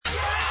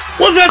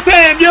Wolf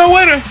FM, you're a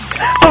winner.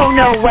 Oh,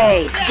 no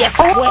way. Yes,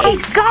 oh, way.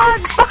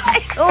 God,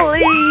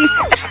 finally.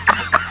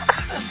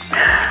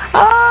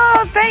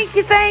 Oh, thank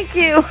you, thank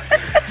you.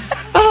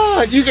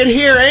 Oh, you can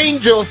hear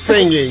angels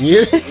singing.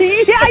 Yeah,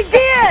 I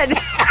did.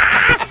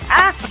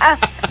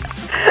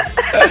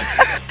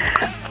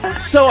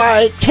 So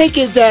I take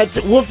it that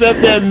Wolf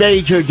FM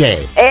made your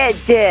day. It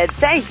did.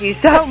 Thank you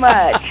so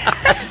much.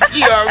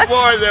 You are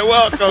more than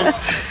welcome.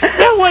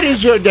 Now, what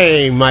is your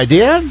name, my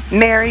dear?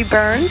 Mary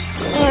Burns.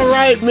 All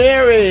right,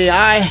 Mary.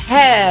 I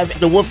have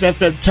the Wolf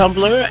FM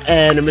tumbler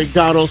and a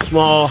McDonald's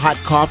small hot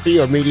coffee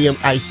or medium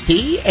iced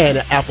tea and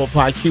an apple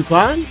pie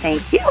coupon.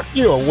 Thank you.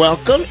 You are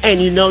welcome.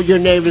 And you know your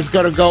name is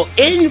going to go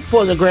in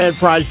for the grand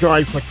prize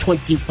drawing for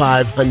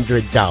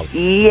 $2,500.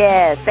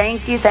 Yes,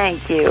 thank you,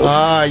 thank you.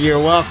 Ah, you're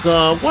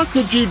welcome. What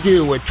could you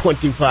do with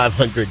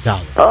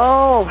 $2,500?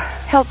 Oh,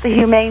 help the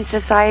Humane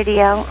Society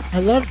out. I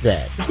love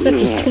that. You're such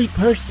a sweet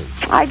person.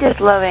 I just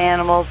love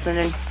animals,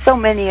 and so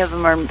many of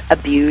them are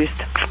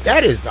abused.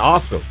 That is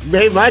awesome. You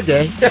made my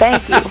day.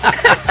 Thank you.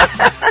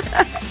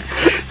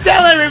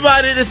 Tell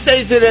everybody the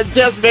station that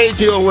just made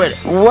you a winner.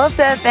 Wolf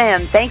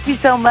FM, thank you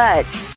so much.